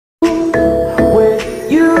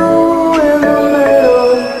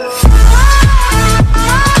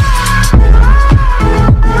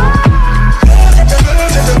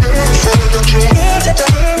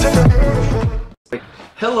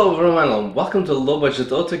welcome to Low Budget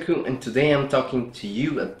Otaku, and today I'm talking to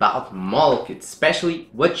you about model kits, especially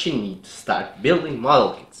what you need to start building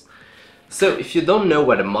model kits. So if you don't know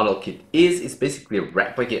what a model kit is, it's basically a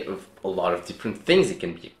replica of a lot of different things. It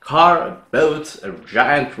can be a car, a boat, a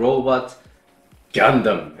giant robot,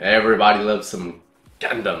 Gundam. Everybody loves some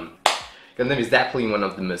Gundam. Gundam is definitely one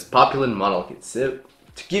of the most popular model kits. So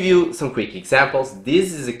to give you some quick examples,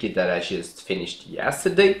 this is a kit that I just finished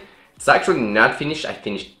yesterday. It's actually not finished, I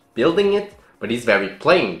finished building it, but it's very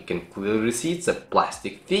plain. You can clearly see it's a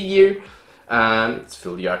plastic figure and it's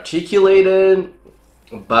fully articulated,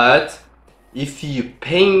 but if you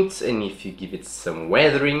paint and if you give it some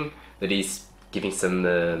weathering, that is giving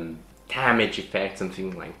some damage effect,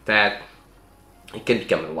 something like that, it can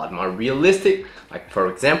become a lot more realistic. Like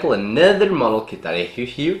for example, another model kit that I have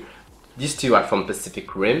here, these two are from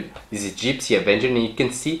Pacific Rim. This is Gypsy Avenger, and you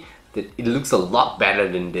can see that it looks a lot better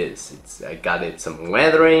than this. I got it some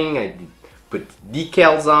weathering, I put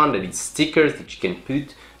decals on, that is stickers that you can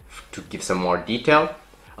put to give some more detail.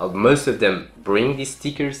 Most of them bring these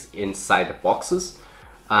stickers inside the boxes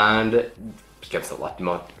and it becomes a lot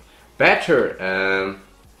more better.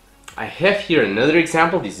 I have here another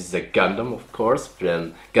example. This is a Gundam, of course,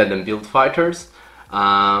 from Gundam Build Fighters.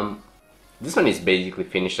 This one is basically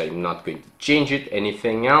finished. I'm not going to change it,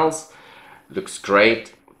 anything else. Looks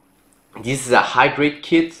great. This is a hydrate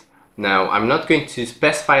kit. Now, I'm not going to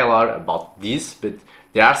specify a lot about this, but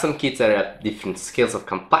there are some kits that have different scales of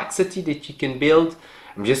complexity that you can build.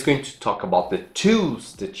 I'm just going to talk about the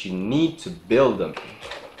tools that you need to build them.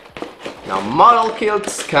 Now, model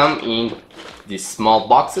kits come in these small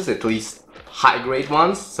boxes, at least high-grade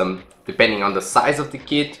ones. Some, depending on the size of the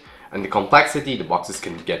kit and the complexity, the boxes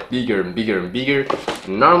can get bigger and bigger and bigger.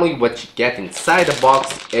 And normally, what you get inside the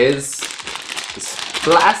box is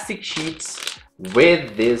plastic sheets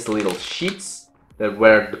with these little sheets that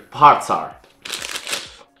where the parts are.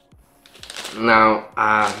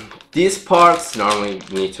 Now, these parts, normally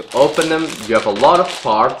you need to open them. You have a lot of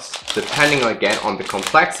parts, depending again on the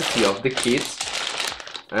complexity of the kit.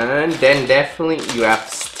 And then definitely you have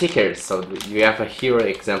stickers. So you have here an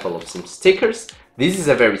example of some stickers. This is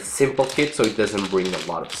a very simple kit, so it doesn't bring a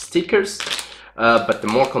lot of stickers. But the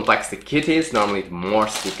more complex the kit is, normally the more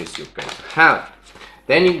stickers you're going to have.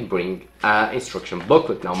 Then you bring instruction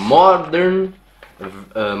booklet. Now, modern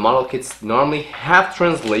model kits normally have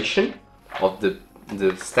translation of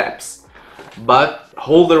the steps, but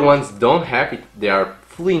older ones don't have it. They are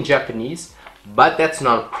fully in Japanese, but that's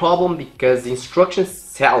not a problem because the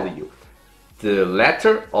instructions tell you the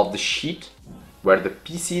letter of the sheet, where the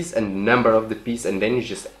piece is and the number of the piece, and then you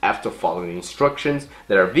just have to follow the instructions.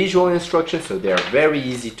 There are visual instructions, so they are very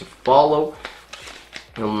easy to follow.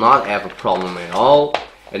 You'll not have a problem at all.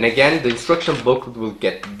 And again, the instruction booklet will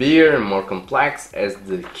get bigger and more complex as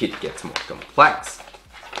the kit gets more complex.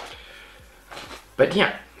 But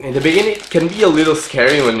yeah, in the beginning it can be a little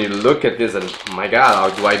scary when you look at this and, oh my god,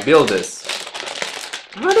 how do I build this?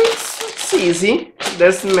 But it's easy.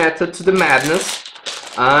 There's a method to the madness.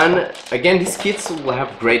 And again, these kits will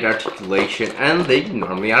have great articulation and they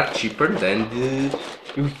normally are cheaper than the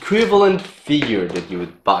equivalent figure that you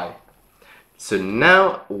would buy. So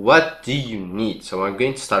now, what do you need? So I'm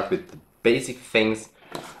going to start with the basic things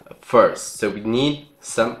first. So we need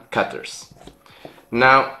some cutters.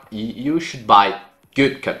 Now, you should buy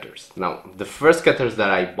good cutters. Now, the first cutters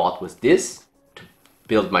that I bought was this, to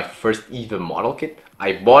build my first EVA model kit.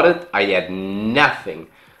 I bought it, I had nothing.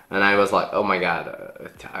 And I was like, oh my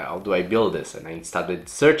god, how do I build this? And I started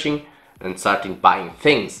searching and starting buying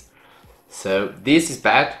things. So this is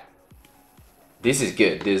bad. This is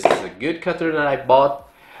good. This is a good cutter that I bought.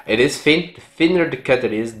 It is thin. The thinner the cutter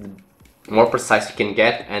is, the more precise you can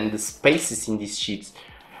get, and the spaces in these sheets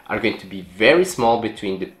are going to be very small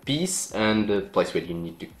between the piece and the place where you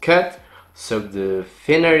need to cut. So the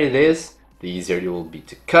thinner it is, the easier it will be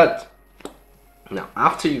to cut. Now,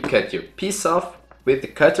 after you cut your piece off with the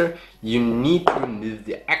cutter, you need to remove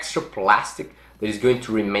the extra plastic that is going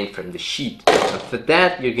to remain from the sheet. And for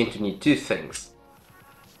that, you're going to need two things.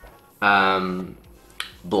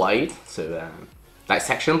 Blade, so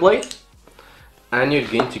dissection blade, and you're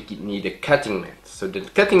going to need a cutting mat. So the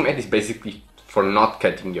cutting mat is basically for not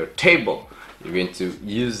cutting your table. You're going to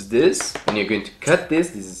use this and you're going to cut this.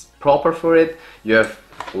 This is proper for it. You have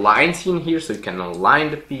lines in here so you can align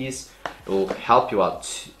the piece. It will help you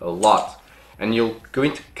out a lot. And you're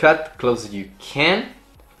going to cut close as you can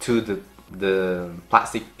to the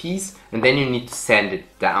plastic piece, and then you need to sand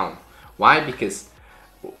it down. Why? Because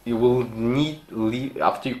you will need,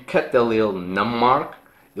 after you cut the little num mark,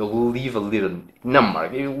 you will leave a little num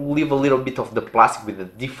mark. You will leave a little bit of the plastic with a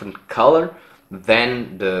different color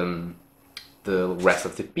than the rest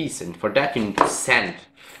of the piece, and for that you need to sand.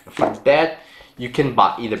 And for that you can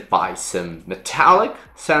either buy some metallic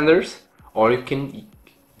sanders, or you can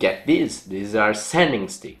get these are sanding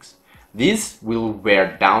sticks. These will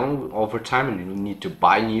wear down over time and you need to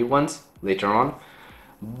buy new ones later on,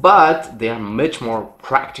 but they are much more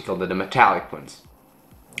practical than the metallic ones.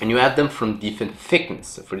 And you have them from different thickness.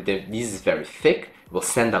 So for this is very thick, it will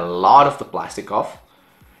sand a lot of the plastic off.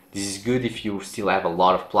 This is good if you still have a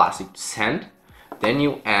lot of plastic to sand. Then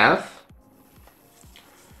you have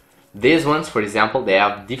these ones, for example, they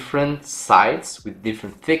have different sides with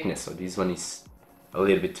different thickness. So this one is a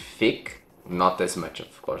little bit thick, not as much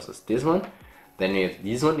of course as this one. Then you have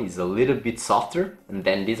this one is a little bit softer, and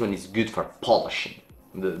then this one is good for polishing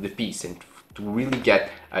the piece and to really get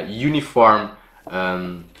a uniform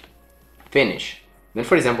finish. Then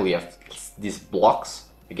for example you have these blocks,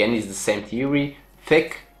 again it's the same theory,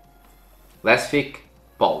 thick, less thick,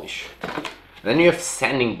 polish. Then you have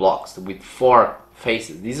sanding blocks with 4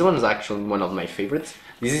 faces. This one is actually one of my favorites.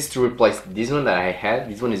 This is to replace this one that I had.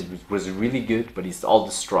 This one was really good, but it's all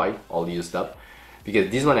destroyed, all used up,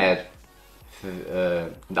 because this one had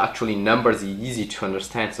actually numbers easy to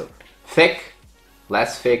understand. So thick,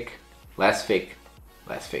 less thick, less thick,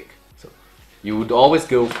 less thick. So you would always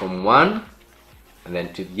go from one and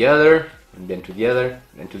then to the other and then to the other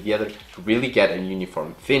and to the other to really get a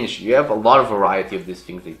uniform finish. You have a lot of variety of these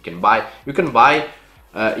things that you can buy. You can buy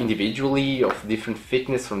individually of different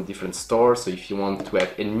thickness from different stores. So if you want to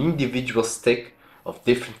have an individual stick of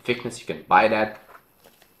different thickness, you can buy that.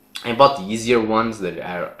 I bought the easier ones that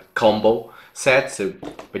are a combo set,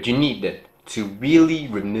 but you need that to really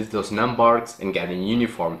remove those numbers and get a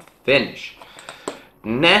uniform finish.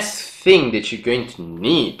 Next thing that you're going to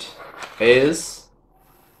need is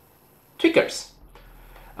tweakers.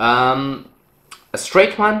 A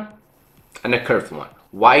straight one and a curved one.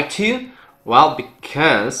 Why two? Well,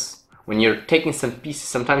 because when you're taking some pieces,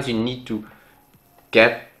 sometimes you need to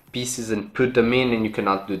get pieces and put them in, and you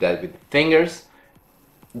cannot do that with fingers.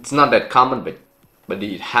 It's not that common, but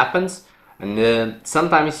it happens. And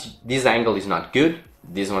sometimes this angle is not good.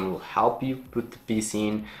 This one will help you put the piece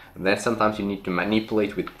in, and then sometimes you need to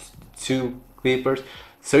manipulate with 2 clippers.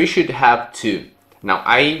 So you should have 2. Now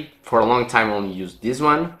I, for a long time, only used this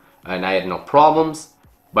one, and I had no problems.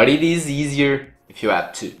 But it is easier if you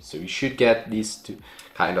have 2. So you should get these 2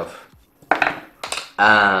 kind of.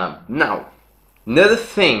 Now, another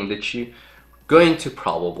thing that you're going to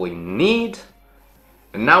probably need.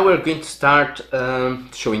 And now we're going to start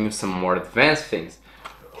showing you some more advanced things.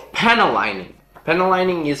 Panel lining. Panel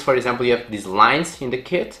lining is, for example, you have these lines in the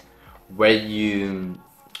kit where you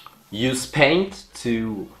use paint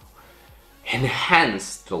to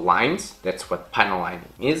enhance the lines. That's what panel lining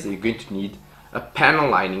is. You're going to need a panel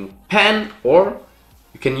lining pen, or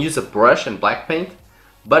you can use a brush and black paint.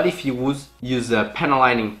 But if you use a panel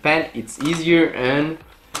lining pen, it's easier and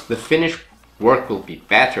the finish work will be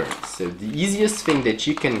better. So the easiest thing that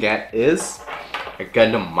you can get is a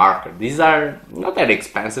Gundam marker. These are not that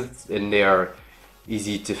expensive and they are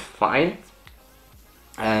easy to find,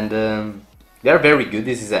 and they're very good.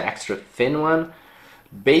 This is an extra thin one.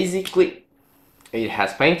 Basically it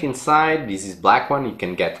has paint inside. This is black one. You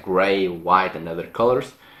can get gray, white and other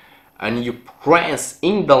colors, and you press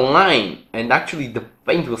in the line and actually the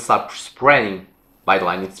paint will start spreading by the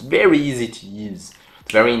line. It's very easy to use.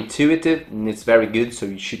 Very intuitive and it's very good, so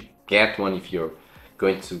you should get one if you're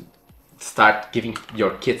going to start giving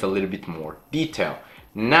your kit a little bit more detail.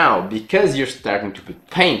 Now, because you're starting to put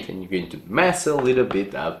paint and you're going to mess a little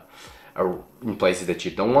bit up in places that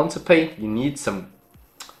you don't want to paint, you need some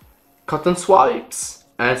cotton swabs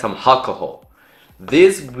and some alcohol.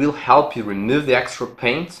 This will help you remove the extra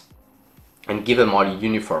paint and give a more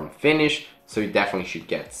uniform finish, so you definitely should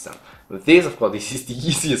get some. With this, of course, this is the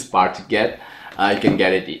easiest part to get. You can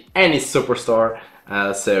get it in any superstore,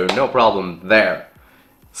 so no problem there.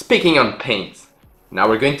 Speaking on paint, now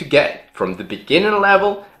we're going to get from the beginner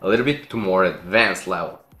level a little bit to more advanced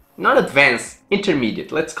level. Not advanced,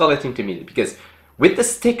 intermediate, let's call it intermediate, because with the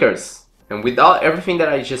stickers and with everything that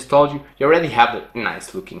I just told you, you already have a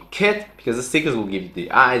nice looking kit, because the stickers will give you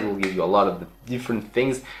the eyes, will give you a lot of the different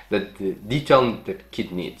things that the detail the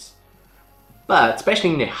kit needs. But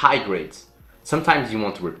especially in the high grades, sometimes you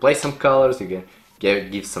want to replace some colors, you can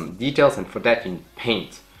give some details, and for that you need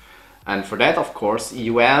paint. And for that, of course,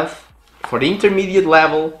 you have, for the intermediate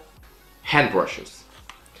level, hand brushes.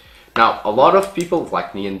 Now, a lot of people,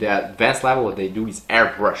 like me in the advanced level, what they do is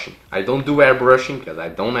airbrushing. I don't do airbrushing because I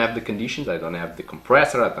don't have the conditions, I don't have the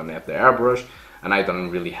compressor, I don't have the airbrush, and I don't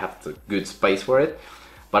really have the good space for it.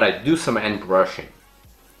 But I do some hand brushing.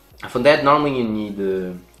 For that, normally you need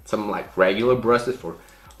some like regular brushes for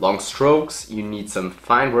long strokes, you need some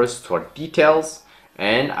fine brushes for details,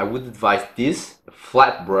 and I would advise this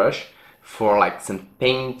flat brush for like some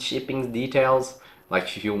paint chipping details. Like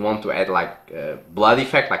if you want to add like a blood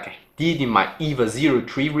effect, like I did in my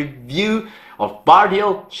EVA-03 review of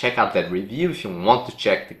Bardiel. Check out that review if you want to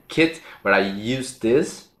check the kit where I used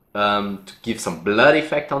this to give some blood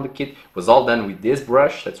effect on the kit. It was all done with this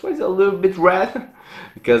brush. That's why it's a little bit red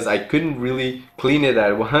because I couldn't really clean it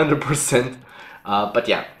at 100%. But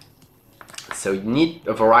yeah, so you need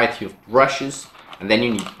a variety of brushes, and then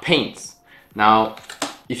you need paints. Now,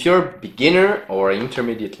 if you're a beginner or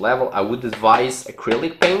intermediate level, I would advise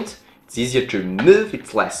acrylic paint. It's easier to remove,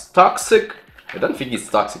 it's less toxic. I don't think it's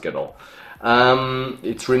toxic at all.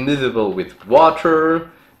 It's removable with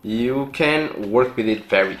water. You can work with it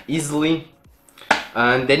very easily.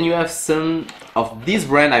 And then you have some of this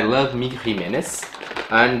brand. I love Miguel Jimenez,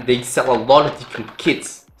 and they sell a lot of different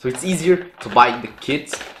kits. So it's easier to buy the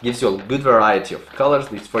kits, gives you a good variety of colors.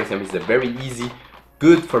 This, for example, is a very easy,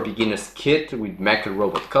 good for beginners kit with Macro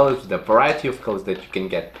Robot colors, with a variety of colors that you can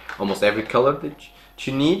get almost every color that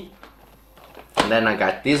you need. And then I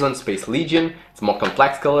got this one, Space Legion. It's more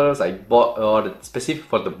complex colors. I bought it specific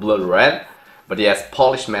for the blood red. But yes,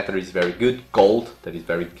 polished matter is very good. Gold, that is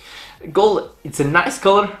very... Gold, it's a nice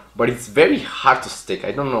color, but it's very hard to stick.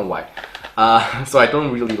 I don't know why. So I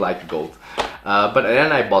don't really like gold. But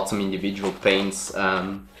then I bought some individual paints.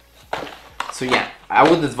 So yeah, I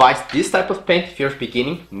would advise this type of paint if you're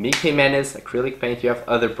beginning. Miguel Jimenez, acrylic paint. You have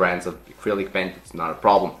other brands of acrylic paint, it's not a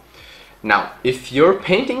problem. Now, if you're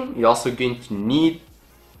painting, you're also going to need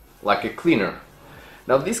like a cleaner.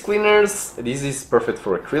 Now these cleaners, this is perfect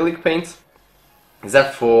for acrylic paint. Is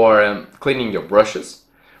that for cleaning your brushes?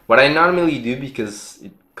 What I normally do, because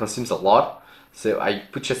it consumes a lot, so I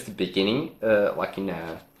put just the beginning, like in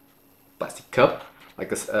a plastic cup,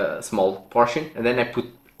 like a small portion, and then I put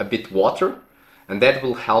a bit water, and that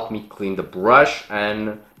will help me clean the brush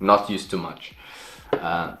and not use too much.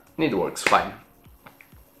 And it works fine.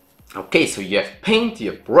 Okay, so you have paint,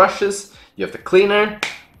 you have brushes, you have the cleaner.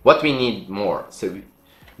 What we need more? So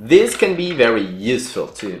this can be very useful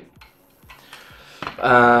too.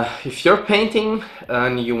 If you're painting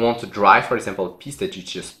and you want to dry, for example, a piece that you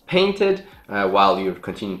just painted while you're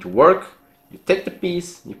continuing to work, you take the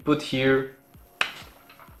piece, you put here,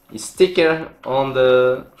 you stick it on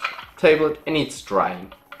the tablet, and it's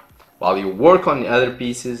drying. While you work on the other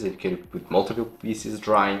pieces, you can put multiple pieces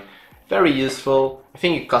drying. Very useful. I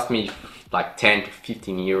think it cost me like 10 to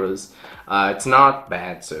 15 euros. It's not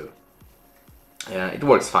bad, so it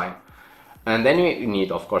works fine. And then you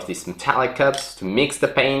need, of course, these metallic cups to mix the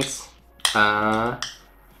paints.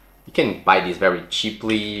 You can buy these very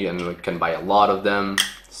cheaply, and you can buy a lot of them,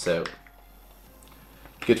 so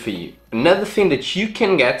good for you. Another thing that you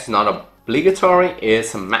can get, not obligatory, is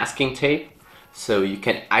some masking tape. So you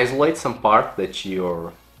can isolate some part that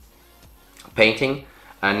you're painting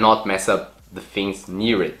and not mess up the things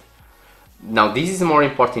near it. Now this is more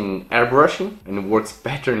important in airbrushing, and it works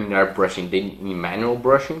better in airbrushing than in manual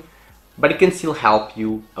brushing, but it can still help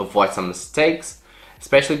you avoid some mistakes,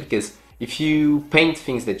 especially because if you paint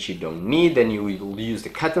things that you don't need, then you will use the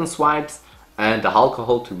cotton swipes and the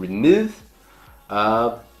alcohol to remove,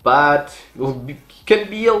 but it can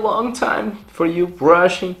be a long time for you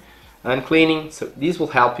brushing and cleaning, so this will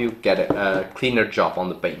help you get a cleaner job on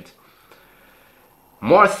the paint.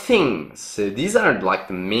 More things, so these are like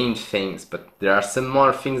the main things, but there are some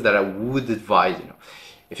more things that I would advise, you know.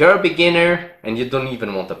 If you're a beginner and you don't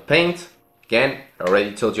even want to paint, again, I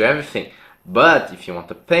already told you everything, but if you want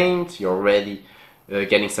to paint, you're already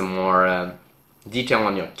getting some more detail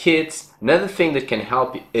on your kits. Another thing that can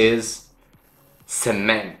help you is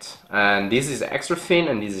cement, and this is extra thin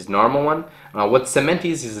and this is normal one. What cement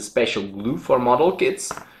is a special glue for model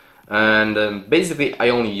kits, and basically I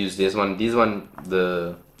only use this one.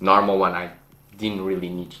 The normal one, I didn't really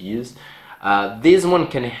need to use. This one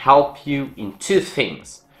can help you in two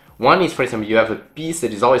things. One is, for example, you have a piece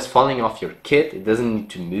that is always falling off your kit, it doesn't need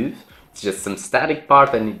to move, it's just some static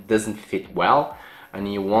part and it doesn't fit well,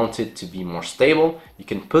 and you want it to be more stable. You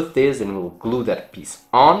can put this and it will glue that piece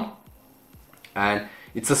on. And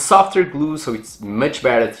it's a softer glue, so it's much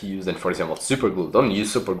better to use than, for example, super glue. Don't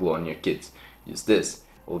use super glue on your kits. Use this.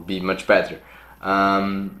 It will be much better.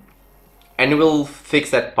 And it will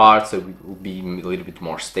fix that part, so it will be a little bit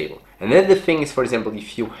more stable. Another thing is, for example,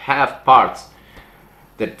 if you have parts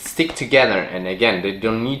that stick together, and again, they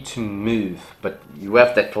don't need to move, but you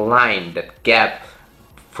have that line, that gap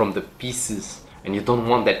from the pieces, and you don't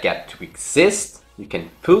want that gap to exist, you can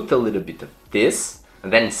put a little bit of this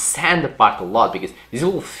and then sand the part a lot, because this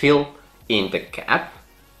will fill in the gap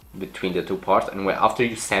between the two parts, and after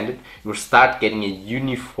you sand it, you'll start getting a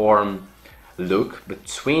uniform look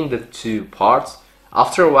between the two parts.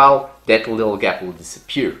 After a while, that little gap will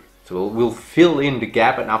disappear. So we'll fill in the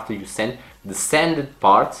gap, and after you sand the sanded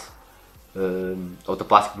parts of the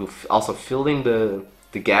plastic, will also fill in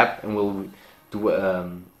the gap, and will do a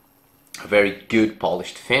very good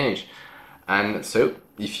polished finish. And so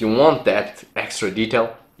if you want that extra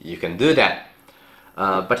detail, you can do that.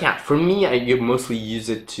 But yeah, for me, I mostly use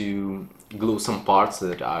it to glue some parts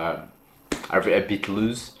that are a bit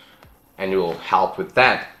loose, and it will help with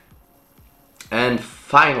that. And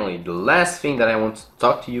finally, the last thing that I want to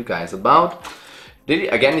talk to you guys about,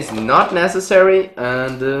 again, is not necessary,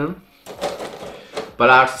 and but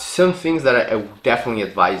are some things that I would definitely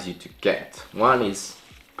advise you to get. One is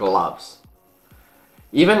gloves.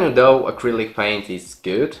 Even though acrylic paint is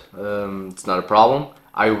good, it's not a problem,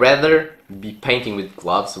 I rather be painting with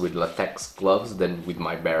gloves, with latex gloves, than with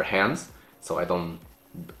my bare hands. So I don't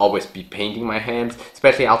always be painting my hands,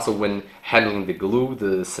 especially also when handling the glue,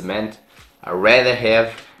 the cement. I rather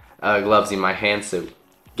have gloves in my hands, so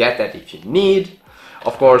get that if you need.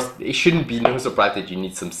 Of course, it shouldn't be no surprise that you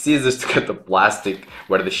need some scissors to cut the plastic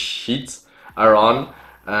where the sheets are on.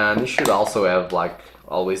 And you should also have, like,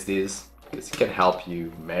 always this, because it can help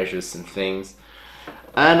you measure some things.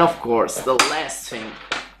 And of course, the last thing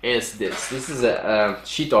is this. This is a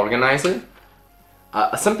sheet organizer.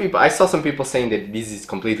 I saw some people saying that this is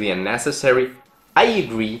completely unnecessary. I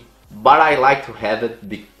agree, but I like to have it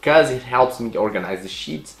because it helps me organize the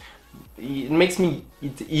sheets. It makes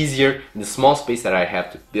it easier in the small space that I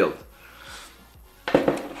have to build.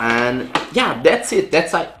 And yeah, that's it.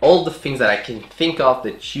 That's all the things that I can think of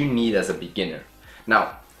that you need as a beginner.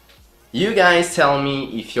 Now, you guys tell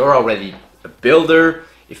me if you're already a builder,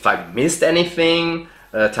 if I missed anything.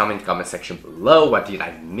 Tell me in the comment section below, what did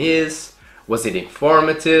I miss? Was it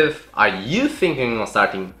informative? Are you thinking of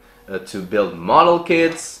starting to build model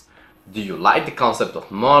kits? Do you like the concept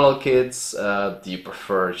of model kits? Do you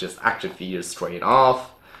prefer just action figures straight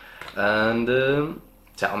off? And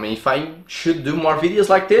tell me if I should do more videos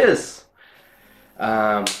like this.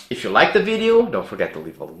 If you like the video, don't forget to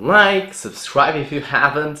leave a like, subscribe if you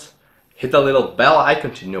haven't, hit the little bell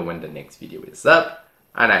icon to know when the next video is up,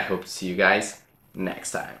 and I hope to see you guys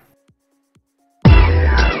next time.